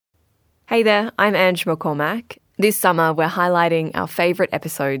Hey there, I'm Ange McCormack. This summer, we're highlighting our favourite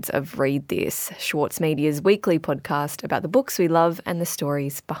episodes of Read This, Schwartz Media's weekly podcast about the books we love and the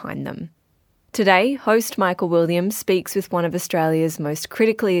stories behind them. Today, host Michael Williams speaks with one of Australia's most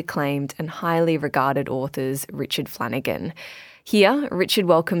critically acclaimed and highly regarded authors, Richard Flanagan. Here, Richard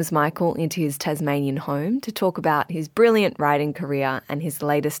welcomes Michael into his Tasmanian home to talk about his brilliant writing career and his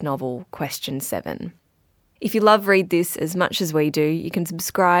latest novel, Question 7. If you love Read This as much as we do, you can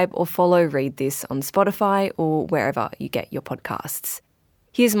subscribe or follow Read This on Spotify or wherever you get your podcasts.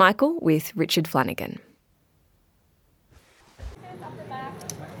 Here's Michael with Richard Flanagan.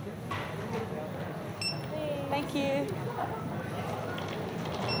 Thank you.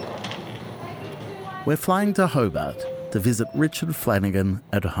 We're flying to Hobart to visit Richard Flanagan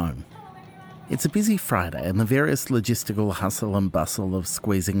at home. It's a busy Friday and the various logistical hustle and bustle of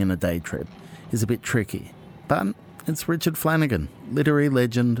squeezing in a day trip is a bit tricky. But it's Richard Flanagan, literary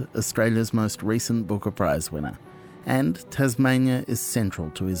legend, Australia's most recent Booker Prize winner. And Tasmania is central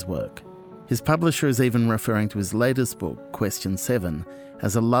to his work. His publisher is even referring to his latest book, Question 7,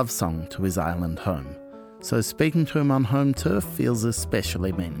 as a love song to his island home. So speaking to him on home turf feels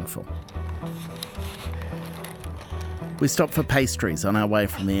especially meaningful. We stopped for pastries on our way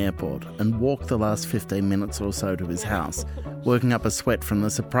from the airport and walked the last 15 minutes or so to his house, working up a sweat from the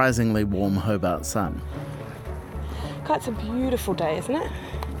surprisingly warm Hobart sun. God, it's a beautiful day, isn't it?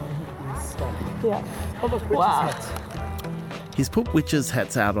 Yeah. Wow. He's put witches'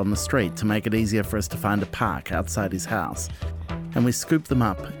 hats out on the street to make it easier for us to find a park outside his house, and we scoop them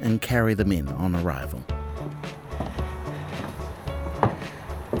up and carry them in on arrival.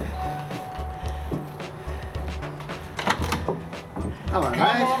 Hello,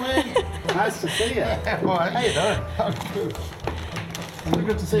 mate. Nice to see you. How you doing? I'm good.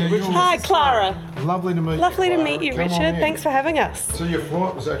 Good to see you, Richard. Hi, Clara. Lovely to meet you. Lovely to meet you, Come on Richard. in. Thanks for having us. So your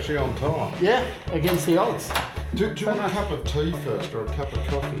flight was actually on time. Yeah, against the odds. Do you want a cup of tea first or a cup of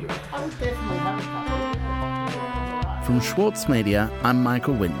coffee? I would definitely have a cup. From Schwartz Media, I'm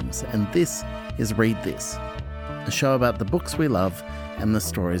Michael Williams, and this is Read This, a show about the books we love and the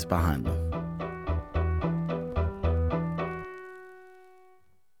stories behind them.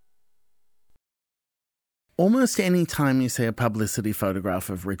 Almost any time you see a publicity photograph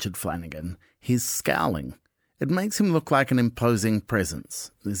of Richard Flanagan, he's scowling. It makes him look like an imposing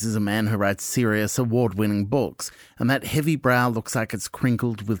presence. This is a man who writes serious, award-winning books, and that heavy brow looks like it's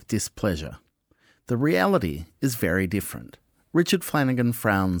crinkled with displeasure. The reality is very different. Richard Flanagan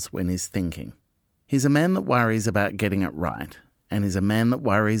frowns when he's thinking. He's a man that worries about getting it right, and he's a man that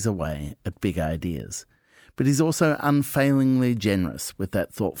worries away at big ideas. But he's also unfailingly generous with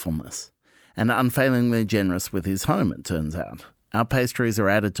that thoughtfulness. And unfailingly generous with his home, it turns out. Our pastries are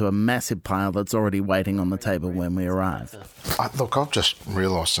added to a massive pile that's already waiting on the table when we arrive. Look, I've just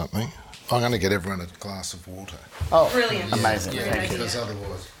realised something. I'm going to get everyone a glass of water. Oh, Brilliant. amazing. Yeah, Thank you. because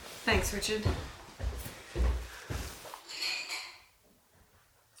otherwise... Thanks, Richard.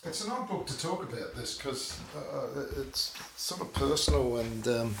 It's an odd book to talk about this because it's sort of personal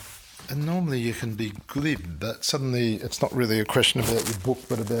and normally you can be glib, but suddenly it's not really a question about your book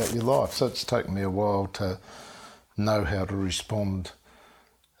but about your life. So it's taken me a while to know how to respond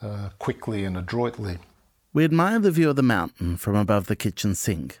quickly and adroitly. We admire the view of the mountain from above the kitchen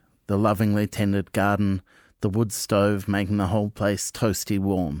sink, the lovingly tended garden, the wood stove making the whole place toasty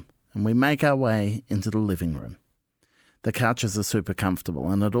warm, and we make our way into the living room. The couches are super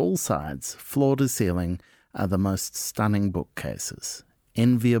comfortable, and at all sides, floor to ceiling, are the most stunning bookcases.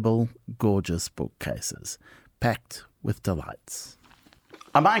 Enviable, gorgeous bookcases, packed with delights.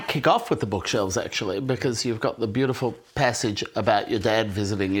 I might kick off with the bookshelves, actually, because you've got the beautiful passage about your dad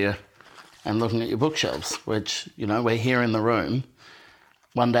visiting you and looking at your bookshelves, which, you know, we're here in the room.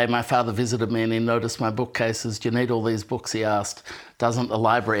 One day my father visited me and he noticed my bookcases. Do you need all these books, he asked. Doesn't the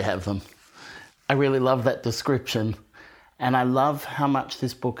library have them? I really love that description. And I love how much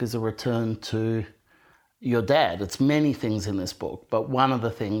this book is a return to your dad. It's many things in this book, but one of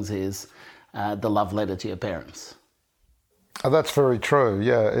the things is the love letter to your parents. Oh, that's very true.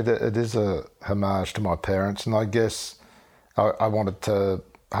 Yeah, it is a homage to my parents, and I guess I wanted to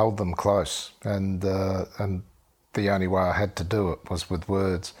hold them close, and the only way I had to do it was with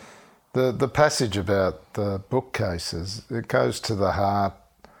words. The passage about the bookcases, it goes to the heart,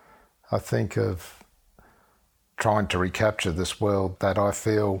 I think, of trying to recapture this world that I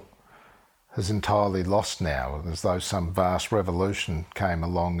feel is entirely lost now, as though some vast revolution came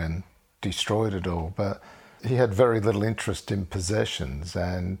along and destroyed it all. But he had very little interest in possessions,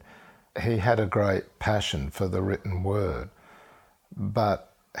 and he had a great passion for the written word.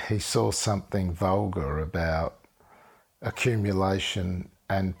 But he saw something vulgar about accumulation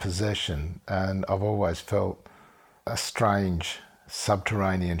and possession, and I've always felt a strange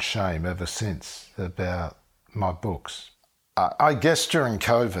subterranean shame ever since about my books. I guess during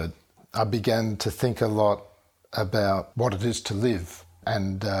COVID, I began to think a lot about what it is to live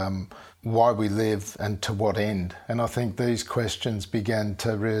and why we live and to what end. And I think these questions began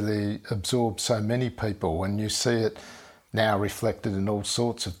to really absorb so many people, and you see it now reflected in all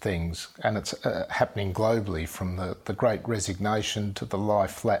sorts of things, and it's happening globally, from the Great Resignation to the Lie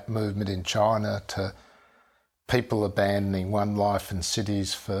Flat movement in China, to people abandoning one life in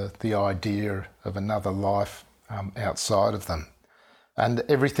cities for the idea of another life outside of them. And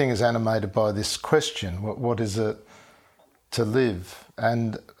everything is animated by this question, what is it to live?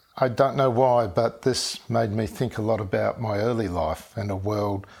 And I don't know why, but this made me think a lot about my early life and a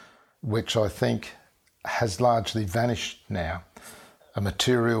world which I think has largely vanished now, a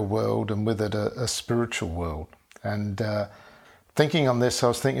material world, and with it a spiritual world. And thinking on this, I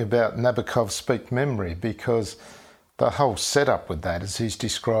was thinking about Nabokov's Peak Memory, because the whole setup with that is he's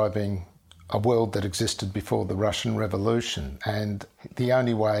describing a world that existed before the Russian Revolution, and the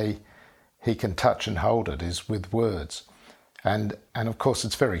only way he can touch and hold it is with words. And of course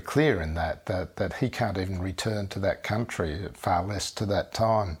it's very clear in that he can't even return to that country, far less to that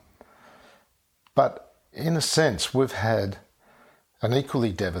time. But in a sense, we've had an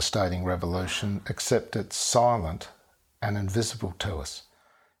equally devastating revolution, except it's silent and invisible to us.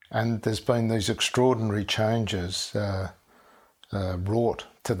 And there's been these extraordinary changes wrought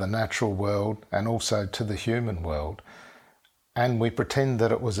to the natural world and also to the human world. And we pretend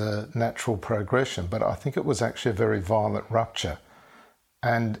that it was a natural progression, but I think it was actually a very violent rupture.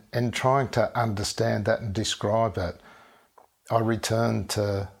 And in trying to understand that and describe it, I returned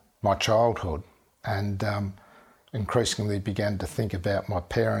to my childhood and increasingly began to think about my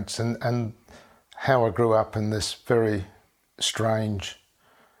parents and how I grew up in this very strange,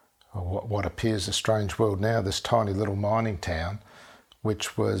 or what appears a strange world now, this tiny little mining town,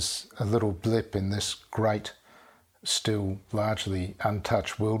 which was a little blip in this great, still largely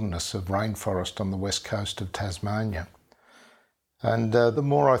untouched wilderness of rainforest on the west coast of Tasmania. And the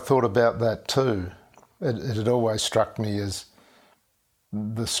more I thought about that too, it had always struck me as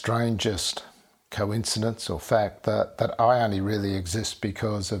the strangest coincidence or fact that I only really exist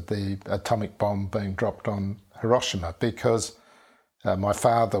because of the atomic bomb being dropped on Hiroshima, because my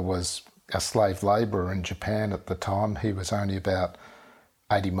father was a slave labourer in Japan at the time. He was only about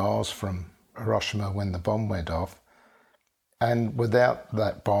 80 miles from Hiroshima when the bomb went off. And without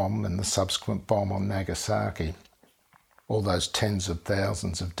that bomb and the subsequent bomb on Nagasaki, all those tens of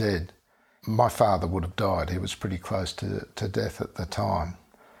thousands of dead, my father would have died. He was pretty close to death at the time,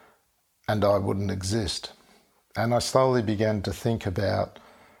 and I wouldn't exist. And I slowly began to think about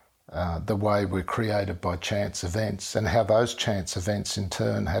the way we're created by chance events and how those chance events in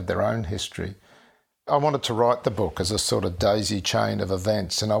turn have their own history. I wanted to write the book as a sort of daisy chain of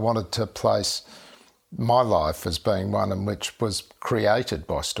events, and I wanted to place my life as being one in which was created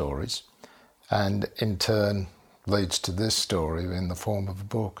by stories and in turn leads to this story in the form of a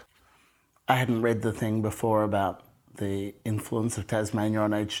book. I hadn't read the thing before about the influence of Tasmania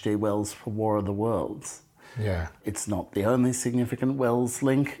on H.G. Wells for War of the Worlds. Yeah. It's not the only significant Wells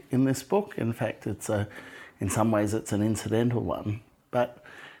link in this book. In fact, in some ways it's an incidental one. But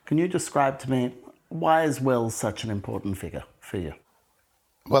can you describe to me, why is Wells such an important figure for you?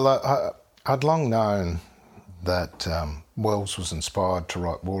 Well, I'd long known that Wells was inspired to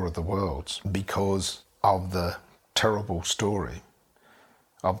write War of the Worlds because of the terrible story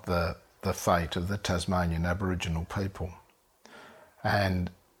of the fate of the Tasmanian Aboriginal people.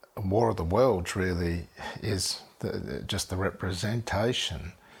 And War of the Worlds really is just the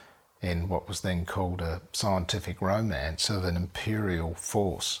representation in what was then called a scientific romance of an imperial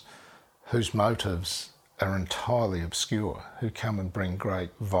force whose motives are entirely obscure, who come and bring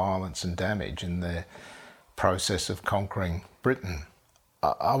great violence and damage in their process of conquering Britain.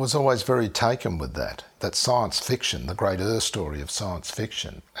 I was always very taken with that science fiction, the great story of science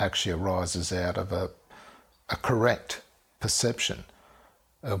fiction, actually arises out of a correct perception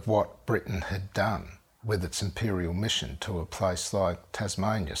of what Britain had done with its imperial mission to a place like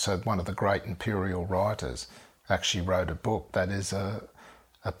Tasmania. So one of the great imperial writers actually wrote a book that is a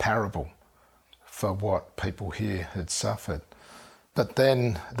parable for what people here had suffered. But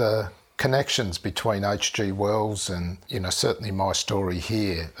then the connections between H.G. Wells and, certainly my story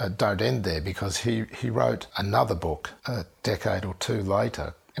here don't end there, because he wrote another book a decade or two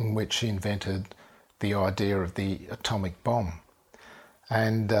later in which he invented the idea of the atomic bomb.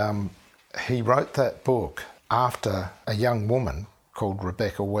 And he wrote that book after a young woman called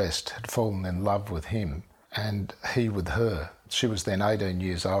Rebecca West had fallen in love with him and he with her. She was then 18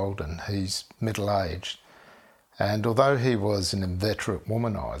 years old and he's middle-aged. And although he was an inveterate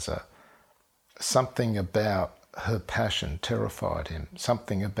womaniser, something about her passion terrified him.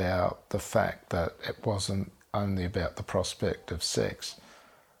 Something about the fact that it wasn't only about the prospect of sex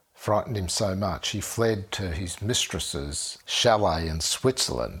frightened him so much. He fled to his mistress's chalet in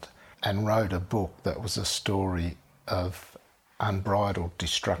Switzerland and wrote a book that was a story of unbridled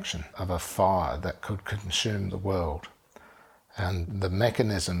destruction, of a fire that could consume the world. And the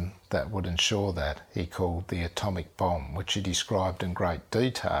mechanism that would ensure that he called the atomic bomb, which he described in great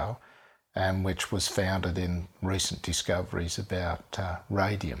detail and which was founded in recent discoveries about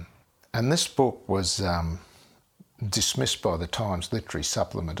radium. And this book was dismissed by the Times Literary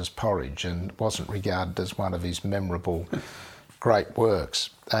Supplement as porridge and wasn't regarded as one of his memorable great works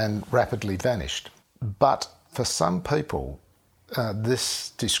and rapidly vanished. But for some people,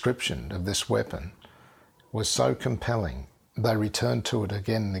 this description of this weapon was so compelling, they returned to it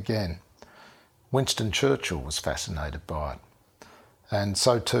again and again. Winston Churchill was fascinated by it. And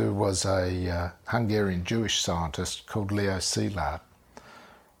so too was a Hungarian Jewish scientist called Leo Szilard.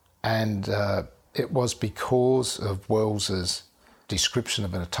 And it was because of Wells's description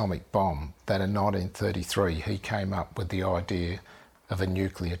of an atomic bomb that in 1933 he came up with the idea of a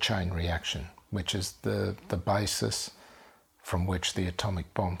nuclear chain reaction, which is the basis from which the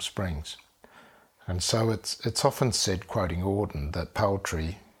atomic bomb springs. And so it's often said, quoting Auden, that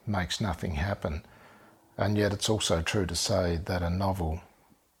poetry makes nothing happen. And yet it's also true to say that a novel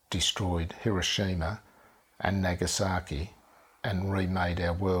destroyed Hiroshima and Nagasaki and remade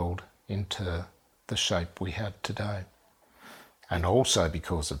our world into the shape we have today. And also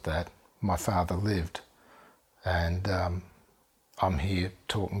because of that, my father lived. And I'm here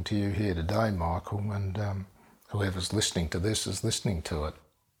talking to you here today, Michael, and whoever's listening to this is listening to it.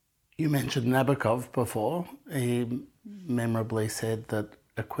 You mentioned Nabokov before. He memorably said that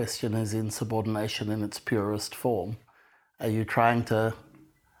a question is insubordination in its purest form. Are you trying to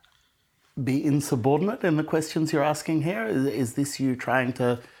be insubordinate in the questions you're asking here? Is this you trying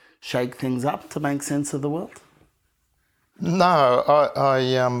to shake things up to make sense of the world? No,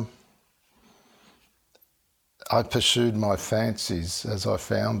 I pursued my fancies as I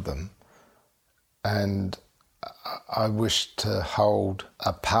found them, and I wished to hold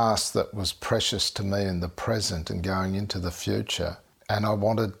a past that was precious to me in the present and going into the future. And I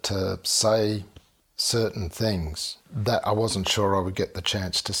wanted to say certain things that I wasn't sure I would get the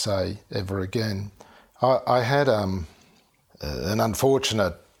chance to say ever again. I had an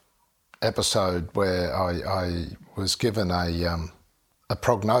unfortunate episode where I was given a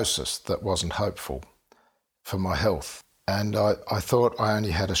prognosis that wasn't hopeful for my health. And I thought I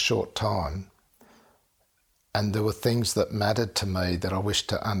only had a short time. And there were things that mattered to me that I wished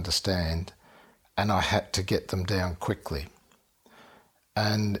to understand, and I had to get them down quickly.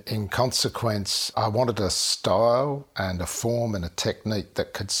 And in consequence, I wanted a style and a form and a technique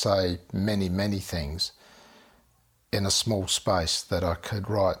that could say many, many things in a small space that I could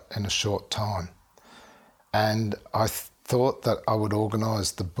write in a short time. And I thought that I would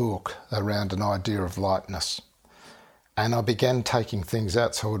organise the book around an idea of lightness. And I began taking things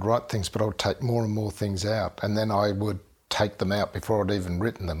out, so I would write things, but I would take more and more things out. And then I would take them out before I'd even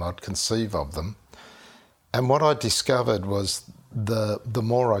written them. I'd conceive of them. And what I discovered was the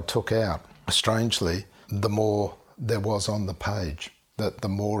more I took out, strangely, the more there was on the page, that the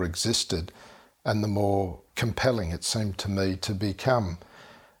more existed and the more compelling it seemed to me to become.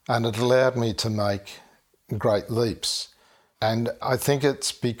 And it allowed me to make great leaps. And I think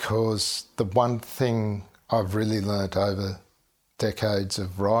it's because the one thing I've really learnt over decades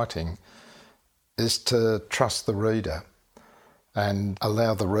of writing is to trust the reader and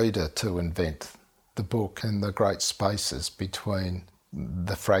allow the reader to invent the book in the great spaces between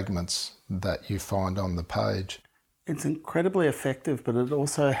the fragments that you find on the page. It's incredibly effective, but it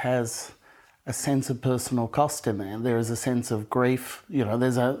also has a sense of personal cost in there. There is a sense of grief. You know,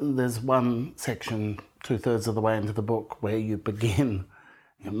 there's one section 2/3 of the way into the book where you begin,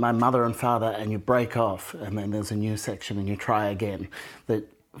 you know, my mother and father, and you break off, and then there's a new section and you try again. That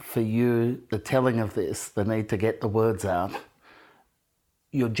for you, the telling of this, the need to get the words out,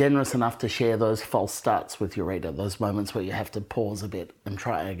 you're generous enough to share those false starts with your reader, those moments where you have to pause a bit and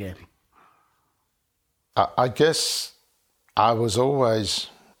try again. I guess I was always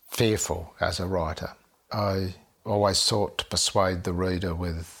fearful as a writer. I always sought to persuade the reader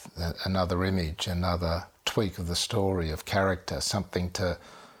with another image, another tweak of the story, of character, something to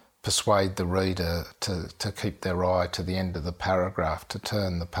persuade the reader to keep their eye to the end of the paragraph, to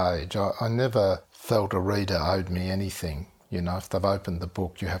turn the page. I never felt a reader owed me anything. You know, if they've opened the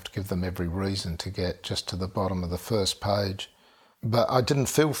book, you have to give them every reason to get just to the bottom of the first page. But I didn't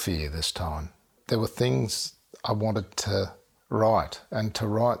feel fear this time. There were things I wanted to write, and to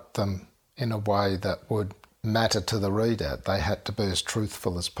write them in a way that would matter to the reader. They had to be as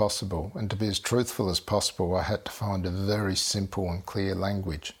truthful as possible. And to be as truthful as possible, I had to find a very simple and clear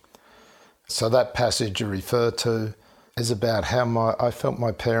language. So that passage you refer to is about how I felt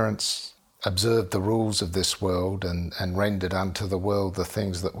my parents observed the rules of this world and rendered unto the world the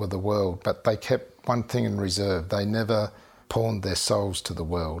things that were the world. But they kept one thing in reserve. They never pawned their souls to the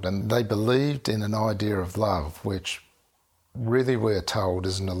world. And they believed in an idea of love, which really we're told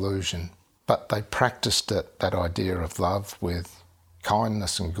is an illusion. But they practiced it, that idea of love, with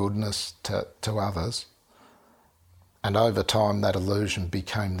kindness and goodness to others. And over time, that illusion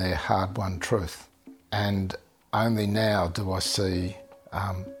became their hard-won truth. And only now do I see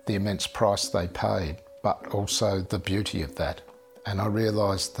the immense price they paid, but also the beauty of that. And I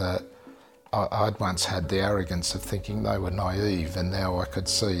realised that I'd once had the arrogance of thinking they were naive, and now I could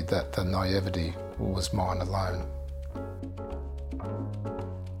see that the naivety was mine alone.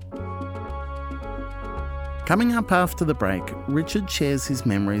 Coming up after the break, Richard shares his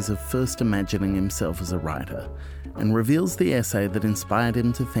memories of first imagining himself as a writer and reveals the essay that inspired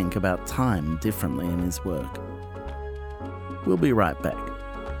him to think about time differently in his work. We'll be right back.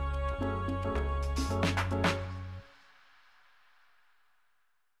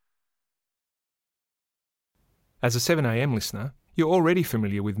 As a 7am listener, you're already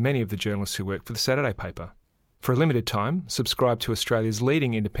familiar with many of the journalists who work for the Saturday paper. For a limited time, subscribe to Australia's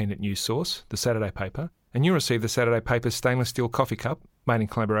leading independent news source, the Saturday paper, and you'll receive the Saturday paper's stainless steel coffee cup, made in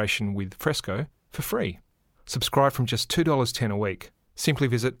collaboration with Fresco, for free. Subscribe from just $2.10 a week. Simply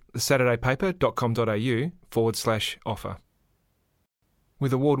visit thesaturdaypaper.com.au/offer.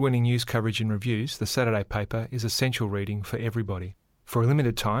 With award-winning news coverage and reviews, the Saturday paper is essential reading for everybody. For a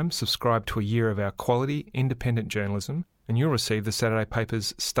limited time, subscribe to a year of our quality, independent journalism, and you'll receive the Saturday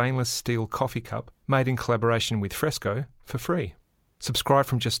paper's stainless steel coffee cup, made in collaboration with Fresco, for free. Subscribe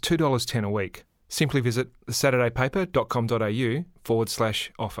from just $2.10 a week. Simply visit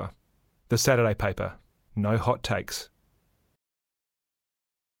thesaturdaypaper.com.au/offer. The Saturday paper. No hot takes.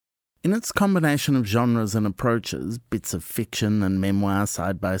 In its combination of genres and approaches, bits of fiction and memoir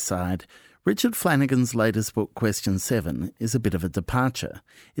side by side, Richard Flanagan's latest book, Question 7, is a bit of a departure.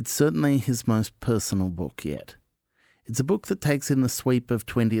 It's certainly his most personal book yet. It's a book that takes in the sweep of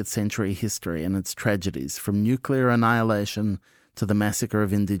 20th century history and its tragedies, from nuclear annihilation to the massacre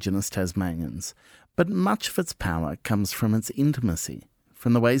of Indigenous Tasmanians. But much of its power comes from its intimacy,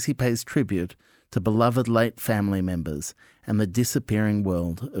 from the ways he pays tribute to beloved late family members and the disappearing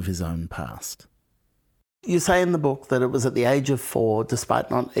world of his own past. You say in the book that it was at the age of 4,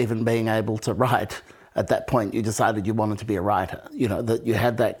 despite not even being able to write, at that point you decided you wanted to be a writer, that you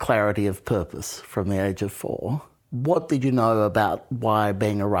had that clarity of purpose from the age of 4. What did you know about why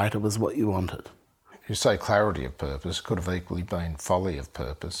being a writer was what you wanted? You say clarity of purpose, it could have equally been folly of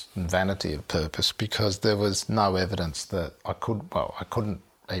purpose and vanity of purpose, because there was no evidence that I couldn't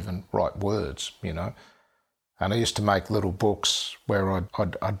even write words, And I used to make little books where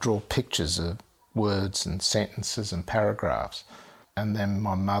I'd draw pictures of words and sentences and paragraphs, and then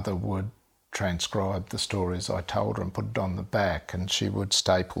my mother would transcribe the stories I told her and put it on the back, and she would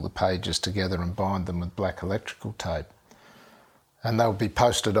staple the pages together and bind them with black electrical tape. And they would be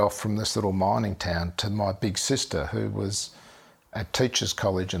posted off from this little mining town to my big sister, who was at Teachers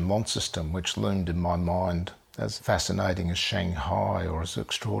College in Launceston, which loomed in my mind as fascinating as Shanghai or as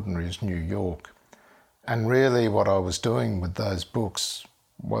extraordinary as New York. And really what I was doing with those books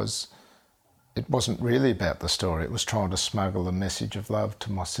was, it wasn't really about the story, it was trying to smuggle a message of love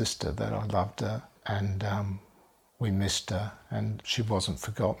to my sister, that I loved her and we missed her and she wasn't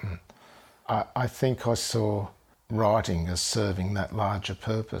forgotten. I think I saw writing as serving that larger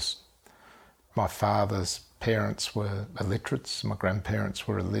purpose. My father's parents were illiterates, my grandparents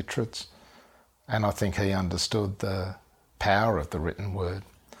were illiterates, and I think he understood the power of the written word,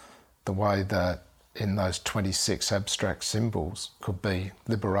 the way that in those 26 abstract symbols could be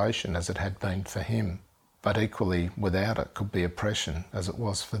liberation as it had been for him, but equally without it could be oppression as it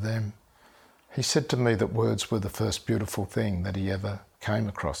was for them. He said to me that words were the first beautiful thing that he ever came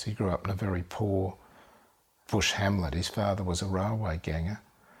across. He grew up in a very poor bush hamlet. His father was a railway ganger,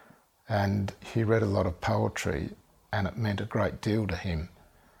 and he read a lot of poetry, and it meant a great deal to him.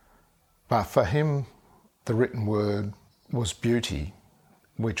 But for him, the written word was beauty,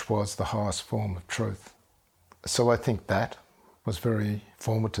 which was the highest form of truth. So I think that was very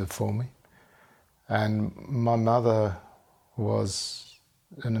formative for me. And my mother was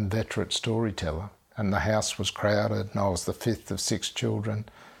an inveterate storyteller, and the house was crowded, and I was the 5th of 6 children,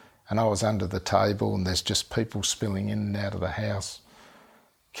 And I was under the table and there's just people spilling in and out of the house,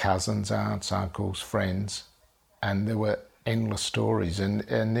 cousins, aunts, uncles, friends, and there were endless stories. And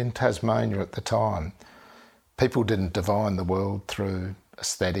in Tasmania at the time, people didn't divine the world through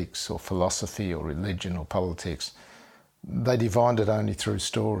aesthetics or philosophy or religion or politics. They divined it only through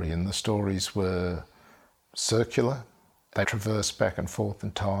story, and the stories were circular. They traversed back and forth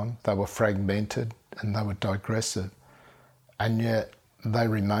in time. They were fragmented and they were digressive. And yet they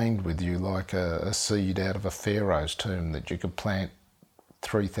remained with you like a seed out of a pharaoh's tomb that you could plant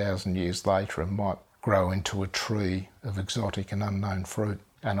 3,000 years later and might grow into a tree of exotic and unknown fruit.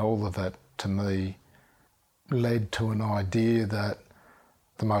 And all of it, to me, led to an idea that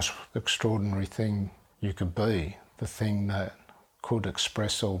the most extraordinary thing you could be, the thing that could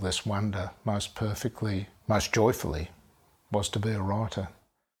express all this wonder most perfectly, most joyfully, was to be a writer.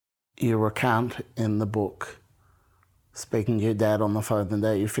 You recount in the book speaking to your dad on the phone the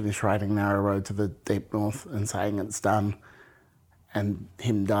day you finished writing Narrow Road to the Deep North and saying it's done, and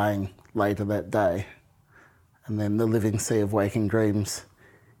him dying later that day. And then The Living Sea of Waking Dreams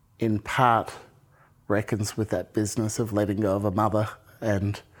in part reckons with that business of letting go of a mother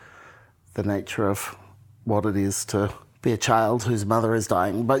and the nature of what it is to be a child whose mother is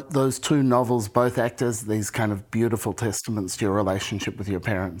dying. But those two novels both act as these kind of beautiful testaments to your relationship with your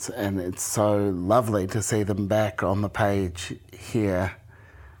parents, and it's so lovely to see them back on the page here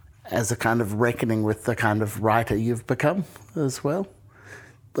as a kind of reckoning with the kind of writer you've become as well.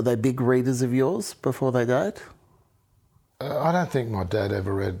 Were they big readers of yours before they died? I don't think my dad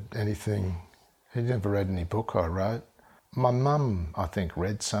ever read anything. He never read any book I wrote. My mum, I think,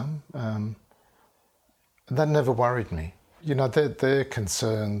 read some. That never worried me. You know, their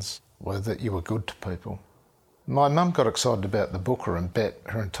concerns were that you were good to people. My mum got excited about the booker and bet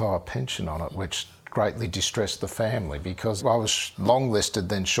her entire pension on it, which greatly distressed the family because I was long-listed,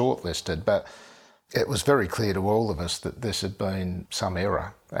 then short-listed, but it was very clear to all of us that this had been some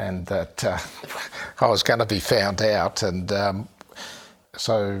error and that I was going to be found out. And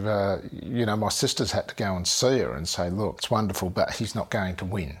so, you know, my sisters had to go and see her and say, look, it's wonderful, but he's not going to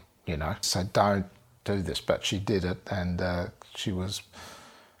win, you know, so don't do this. But she did it, and she was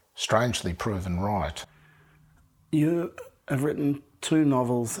strangely proven right. You have written 2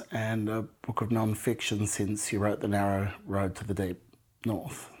 novels and a book of non-fiction since you wrote The Narrow Road to the Deep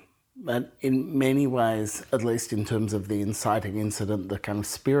North. But in many ways, at least in terms of the inciting incident, the kind of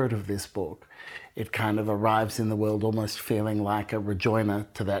spirit of this book, it kind of arrives in the world almost feeling like a rejoinder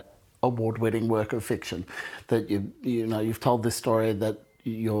to that award-winning work of fiction. That you've told this story that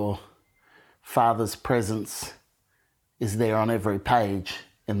your father's presence is there on every page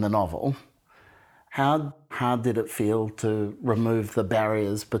in the novel. How hard did it feel to remove the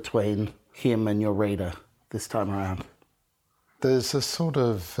barriers between him and your reader this time around? There's a sort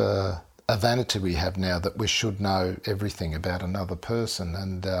of a vanity we have now that we should know everything about another person,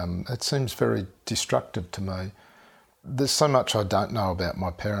 and it seems very destructive to me. There's so much I don't know about my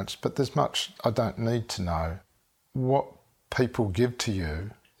parents, but there's much I don't need to know. What people give to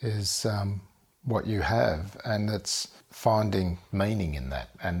you is what you have, and it's finding meaning in that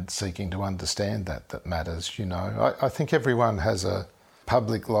and seeking to understand that matters, you know. I think everyone has a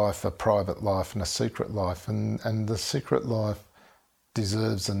public life, a private life and a secret life, and the secret life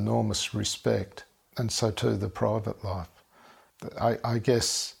deserves enormous respect, and so too the private life. I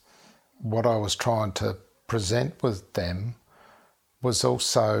guess what I was trying to present with them was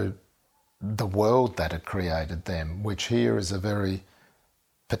also the world that had created them, which here is a very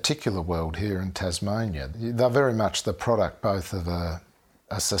particular world here in Tasmania. They're very much the product both of a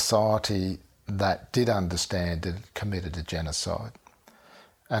society that did understand it committed a genocide,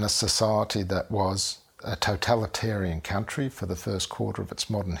 and a society that was a totalitarian country for the first quarter of its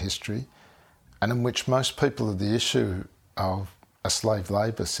modern history, and in which most people are the issue of a slave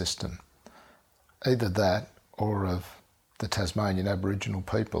labour system, either that or of the Tasmanian Aboriginal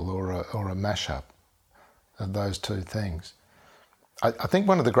people, or a mashup of those two things. I think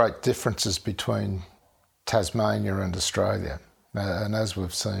one of the great differences between Tasmania and Australia, and as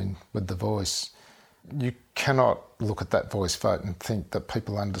we've seen with The Voice, you cannot look at that voice vote and think that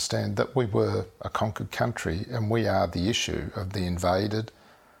people understand that we were a conquered country and we are the issue of the invaded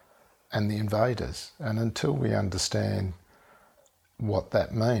and the invaders. And until we understand what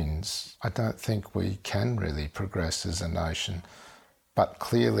that means, I don't think we can really progress as a nation. But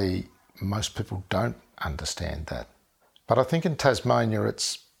clearly, most people don't understand that. But I think in Tasmania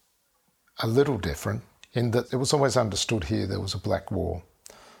it's a little different in that it was always understood here there was a black war,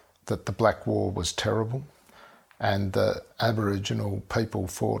 that the Black War was terrible and the Aboriginal people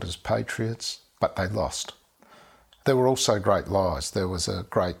fought as patriots, but they lost. There were also great lies. There was a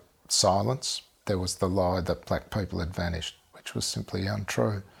great silence. There was the lie that black people had vanished, which was simply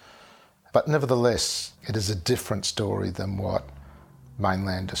untrue. But nevertheless, it is a different story than what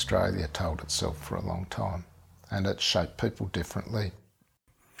mainland Australia told itself for a long time, and it shaped people differently.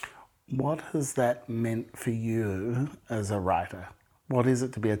 What has that meant for you as a writer? What is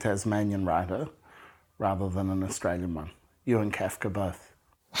it to be a Tasmanian writer rather than an Australian one? You and Kafka both.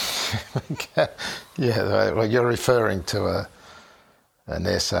 Yeah, well, you're referring to an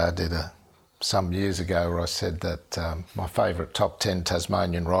essay I did some years ago where I said that my favourite top 10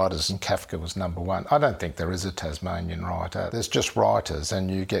 Tasmanian writers, and Kafka was number one. I don't think there is a Tasmanian writer. There's just writers,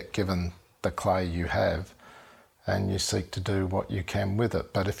 and you get given the clay you have and you seek to do what you can with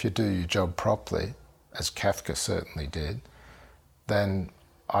it. But if you do your job properly, as Kafka certainly did, then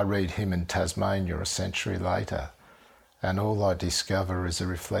I read him in Tasmania a century later, and all I discover is a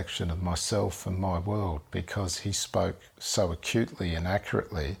reflection of myself and my world, because he spoke so acutely and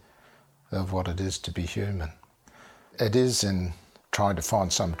accurately of what it is to be human. It is in trying to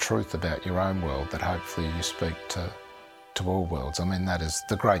find some truth about your own world that hopefully you speak to all worlds. I mean, that is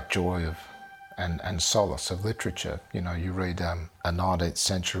the great joy of and solace of literature. You know, you read a 19th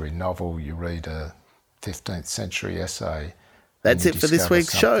century novel, you read a 15th century essay. That's it for this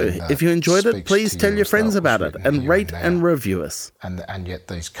week's show. If you enjoyed it, please tell your friends about it and rate and review us. And yet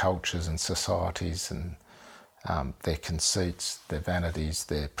these cultures and societies and their conceits, their vanities,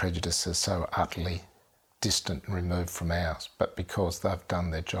 their prejudices so utterly distant and removed from ours. But because they've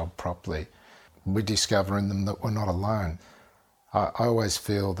done their job properly, we discover in them that we're not alone. I always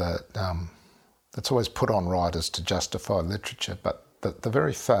feel that it's always put on writers to justify literature, but the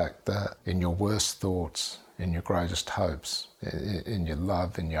very fact that in your worst thoughts, in your greatest hopes, in your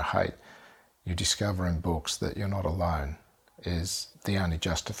love, in your hate, you discover in books that you're not alone is the only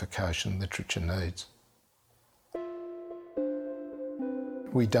justification literature needs.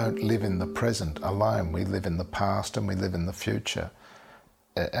 We don't live in the present alone, we live in the past and we live in the future.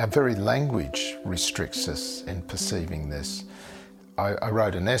 Our very language restricts us in perceiving this. I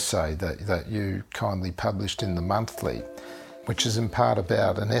wrote an essay that you kindly published in the Monthly, which is in part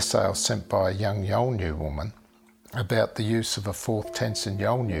about an essay I was sent by a young Yolngu woman about the use of a fourth tense in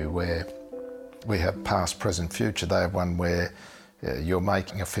Yolngu, where we have past, present, future. They have one where you're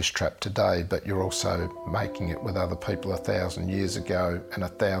making a fish trap today, but you're also making it with other people 1,000 years ago and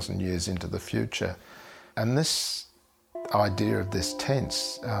 1,000 years into the future. And this idea of this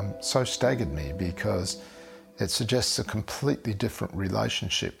tense so staggered me, because it suggests a completely different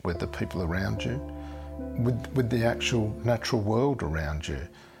relationship with the people around you, with the actual natural world around you.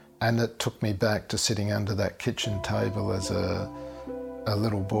 And it took me back to sitting under that kitchen table as a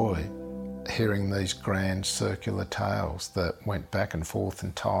little boy, hearing these grand circular tales that went back and forth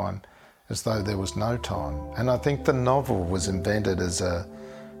in time as though there was no time. And I think the novel was invented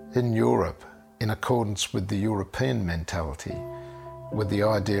in Europe in accordance with the European mentality, with the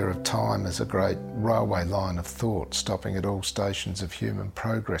idea of time as a great railway line of thought stopping at all stations of human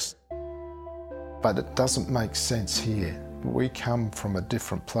progress. But it doesn't make sense here. We come from a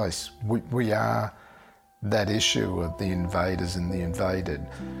different place. We are that issue of the invaders and the invaded.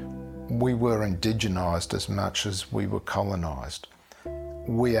 We were indigenised as much as we were colonised.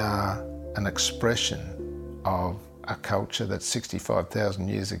 We are an expression of a culture that's 65,000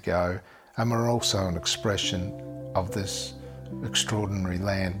 years ago, and we're also an expression of this extraordinary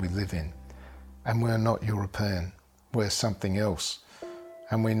land we live in. And we're not European, we're something else.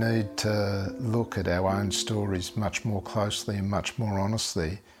 And we need to look at our own stories much more closely and much more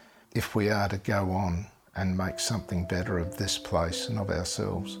honestly if we are to go on and make something better of this place and of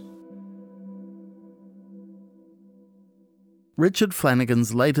ourselves. Richard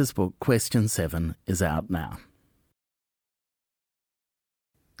Flanagan's latest book, Question 7, is out now.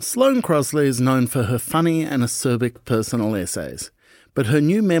 Sloane Crosley is known for her funny and acerbic personal essays, but her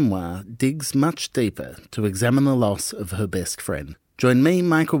new memoir digs much deeper to examine the loss of her best friend. Join me,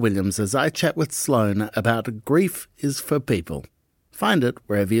 Michael Williams, as I chat with Sloane about Grief is for People. Find it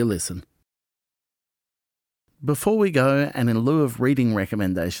wherever you listen. Before we go, and in lieu of reading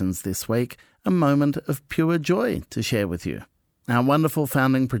recommendations this week, a moment of pure joy to share with you. Our wonderful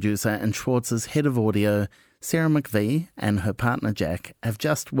founding producer and Schwartz's head of audio, Sarah McVie, and her partner Jack have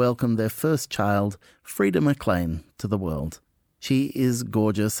just welcomed their first child, Frida McLean, to the world. She is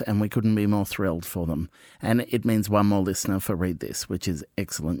gorgeous, and we couldn't be more thrilled for them. And it means one more listener for Read This, which is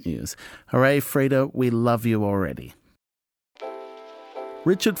excellent news. Hooray, Frida, we love you already.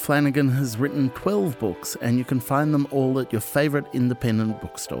 Richard Flanagan has written 12 books, and you can find them all at your favourite independent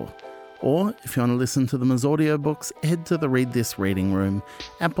bookstore. Or, if you want to listen to them as audiobooks, head to the Read This reading room,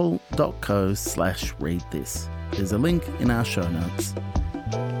 apple.co/readthis. There's a link in our show notes.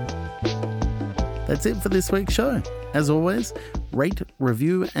 That's it for this week's show. As always, rate,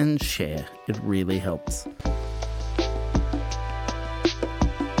 review and share. It really helps.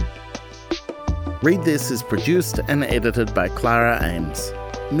 Read This is produced and edited by Clara Ames.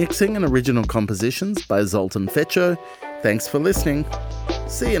 Mixing and original compositions by Zoltan Fecho. Thanks for listening.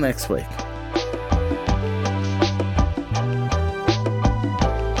 See you next week.